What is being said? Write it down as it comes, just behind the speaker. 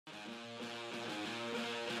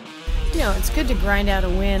It's good to grind out a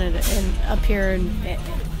win up here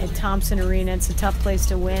at Thompson Arena. It's a tough place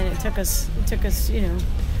to win. It took us 2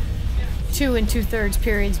 2/3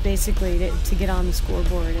 periods basically to get on the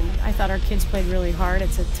scoreboard. And I thought our kids played really hard.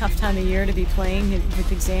 It's a tough time of year to be playing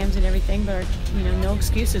with exams and everything, but no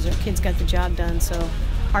excuses. Our kids got the job done. So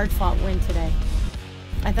hard-fought win today.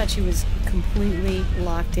 I thought she was completely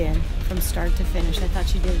locked in from start to finish. I thought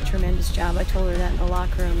she did a tremendous job. I told her that in the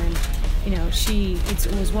locker room, and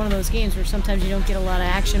it was one of those games where sometimes you don't get a lot of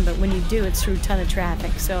action, but when you do, it's through a ton of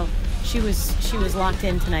traffic. So she was locked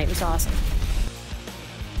in tonight. It was awesome.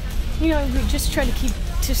 We just try to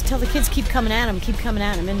just tell the kids keep coming at them,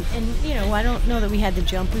 and I don't know that we had the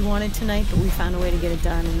jump we wanted tonight, but we found a way to get it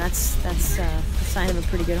done, and that's the sign of a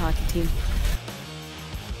pretty good hockey team.